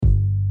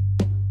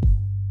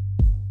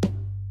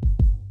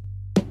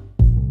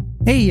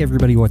Hey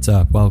everybody, what's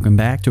up? Welcome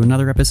back to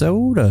another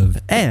episode of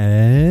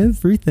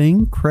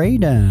Everything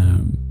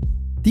Kratom,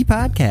 the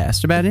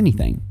podcast about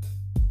anything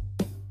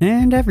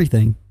and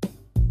everything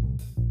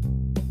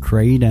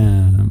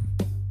Kratom.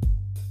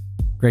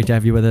 Great to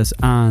have you with us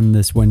on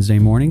this Wednesday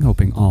morning,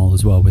 hoping all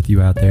is well with you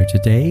out there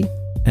today,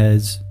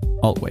 as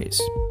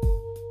always.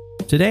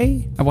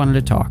 Today, I wanted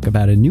to talk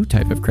about a new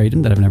type of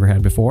Kratom that I've never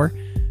had before,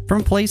 from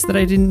a place that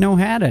I didn't know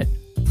had it.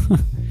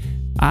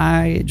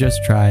 I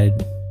just tried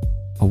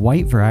a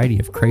white variety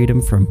of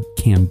Kratom from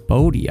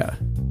Cambodia.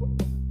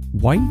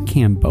 White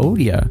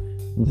Cambodia?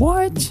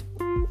 What?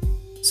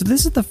 So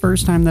this is the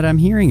first time that I'm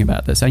hearing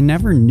about this. I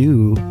never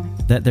knew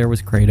that there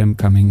was Kratom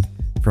coming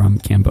from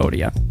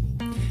Cambodia.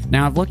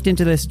 Now, I've looked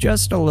into this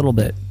just a little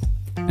bit,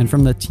 and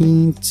from the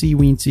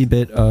teensy-weensy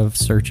bit of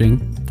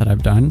searching that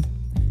I've done,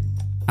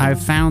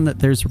 I've found that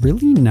there's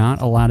really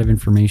not a lot of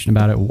information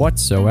about it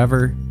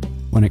whatsoever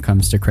when it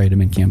comes to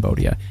Kratom in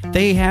Cambodia.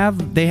 They have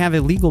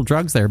illegal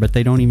drugs there, but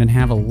they don't even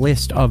have a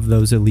list of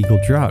those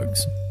illegal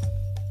drugs.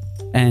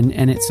 And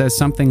it says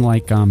something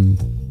like, I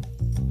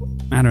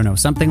don't know,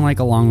 something like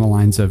along the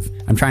lines of,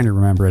 I'm trying to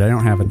remember it, I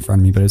don't have it in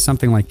front of me, but it's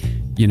something like,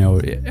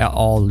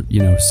 all,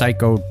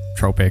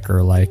 psychotropic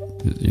or like,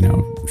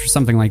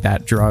 something like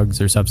that,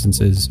 drugs or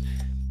substances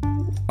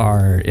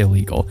are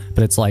illegal.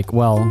 But it's like,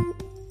 well,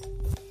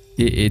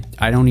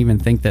 I don't even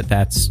think that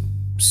that's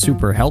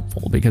super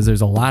helpful, because there's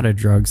a lot of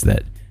drugs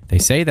that they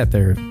say that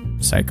they're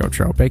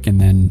psychotropic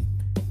and then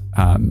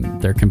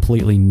they're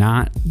completely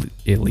not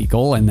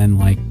illegal, and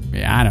then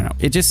I don't know,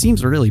 it just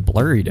seems really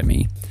blurry to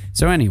me.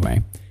 So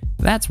anyway,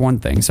 that's one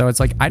thing. So it's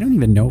like, I don't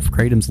even know if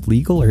Kratom's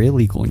legal or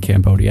illegal in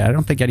Cambodia. I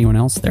don't think anyone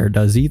else there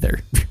does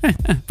either.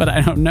 But I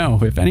don't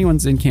know if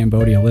anyone's in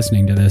Cambodia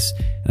listening to this,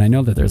 and I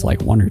know that there's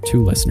like 1 or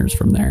 2 listeners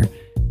from there.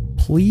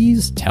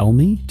 Please tell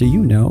me, do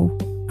you know?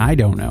 I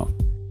don't know.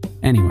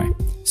 Anyway,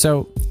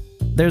 so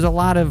there's a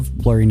lot of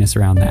blurriness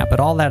around that,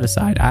 but all that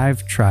aside,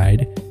 I've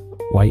tried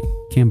white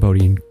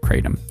Cambodian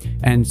Kratom,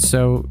 and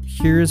so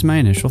here's my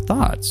initial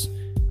thoughts.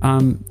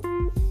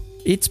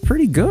 It's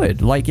pretty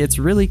good. Like, it's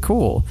really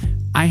cool.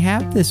 I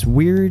have this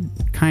weird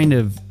kind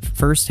of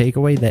first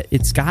takeaway that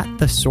it's got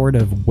the sort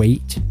of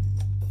weight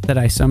that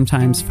I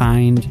sometimes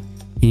find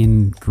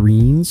in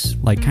greens,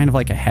 like kind of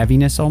like a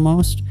heaviness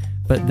almost,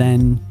 but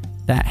then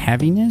that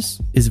heaviness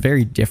is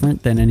very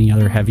different than any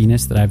other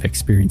heaviness that I've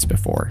experienced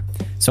before.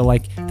 So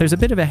like, there's a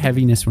bit of a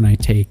heaviness when I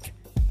take,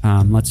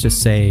 let's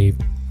just say,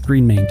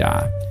 green Maeng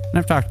Da. And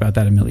I've talked about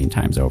that a million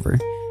times over.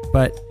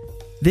 But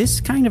this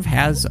kind of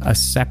has a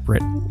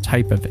separate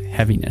type of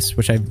heaviness,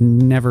 which I've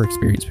never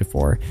experienced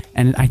before.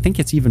 And I think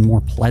it's even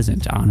more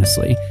pleasant,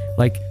 honestly.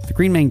 Like, the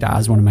green Maeng Da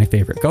is one of my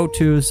favorite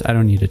go-tos. I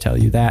don't need to tell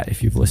you that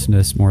if you've listened to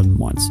this more than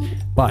once.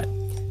 But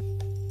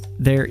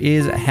there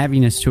is a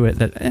heaviness to it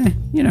that,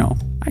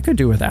 I could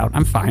do without.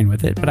 I'm fine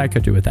with it, but I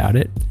could do without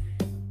it.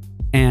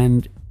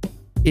 And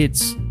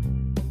it's,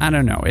 I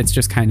don't know, it's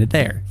just kind of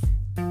there.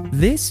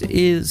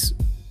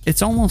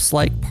 It's almost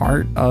like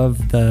part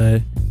of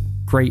the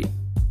great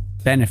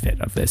benefit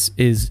of this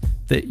is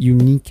the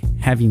unique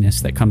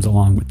heaviness that comes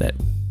along with it.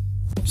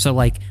 So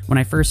like, when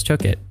I first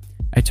took it,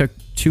 I took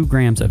 2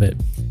 grams of it,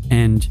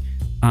 and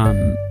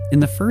in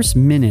the first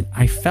minute,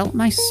 I felt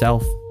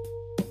myself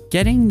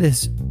getting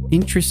this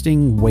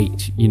interesting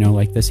weight,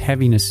 like this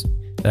heaviness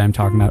that I'm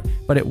talking about,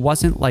 but it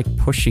wasn't like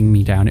pushing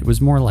me down. It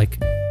was more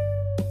like,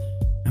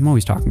 I'm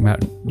always talking about,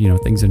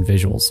 things in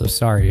visuals, so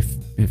sorry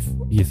if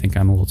you think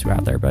I'm a little too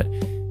out there, but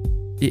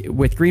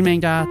with green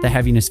Maeng Da, the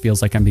heaviness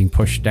feels like I'm being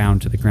pushed down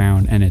to the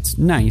ground, and it's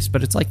nice,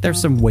 but it's like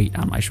there's some weight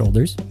on my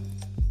shoulders.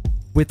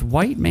 With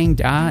white Maeng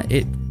Da,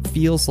 it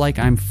feels like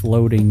I'm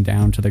floating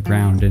down to the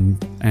ground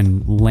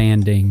and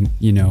landing,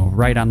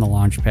 right on the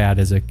launch pad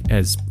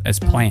as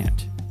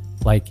planned.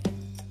 Like,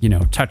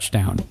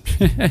 touchdown.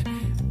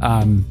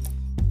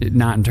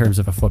 Not in terms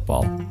of a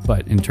football,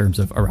 but in terms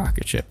of a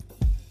rocket ship.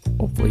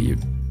 Hopefully you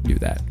do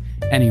that.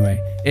 Anyway,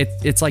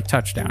 it's like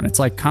touchdown. It's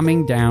like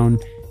coming down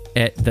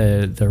at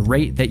the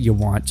rate that you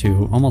want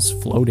to,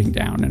 almost floating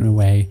down in a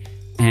way,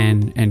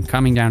 and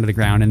coming down to the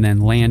ground and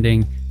then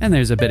landing, and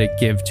there's a bit of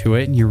give to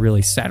it and you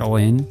really settle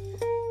in.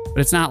 But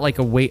it's not like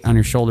a weight on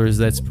your shoulders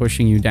that's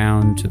pushing you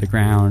down to the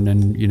ground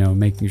and,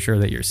 making sure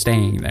that you're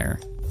staying there.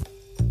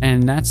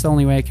 And that's the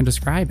only way I can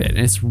describe it.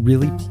 It's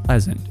really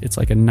pleasant. It's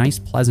like a nice,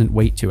 pleasant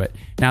weight to it.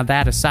 Now,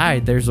 that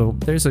aside, there's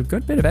a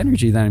good bit of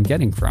energy that I'm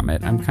getting from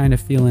it. I'm kind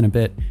of feeling a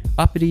bit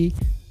uppity.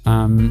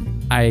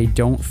 I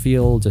don't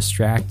feel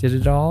distracted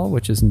at all,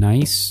 which is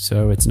nice.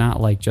 So it's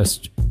not like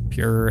just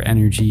pure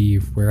energy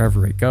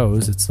wherever it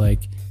goes. It's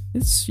like,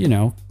 it's,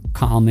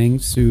 calming,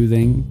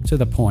 soothing, to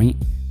the point,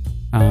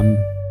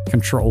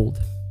 controlled,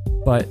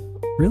 but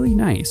really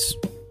nice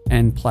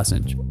and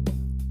pleasant.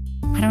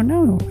 I don't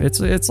know.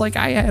 It's like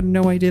I had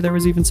no idea there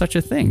was even such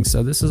a thing.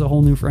 So this is a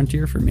whole new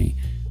frontier for me.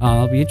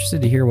 I'll be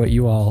interested to hear what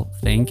you all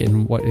think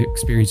and what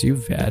experience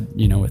you've had,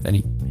 with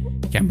any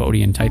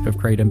Cambodian type of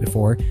Kratom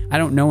before. I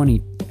don't know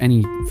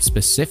any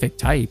specific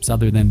types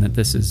other than that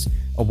this is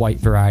a white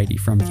variety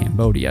from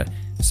Cambodia.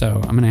 So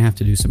I'm going to have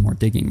to do some more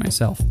digging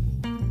myself.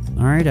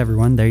 All right,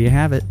 everyone, there you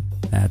have it.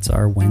 That's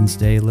our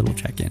Wednesday little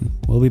check-in.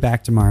 We'll be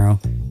back tomorrow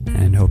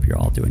and hope you're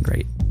all doing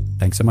great.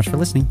 Thanks so much for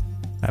listening.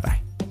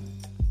 Bye-bye.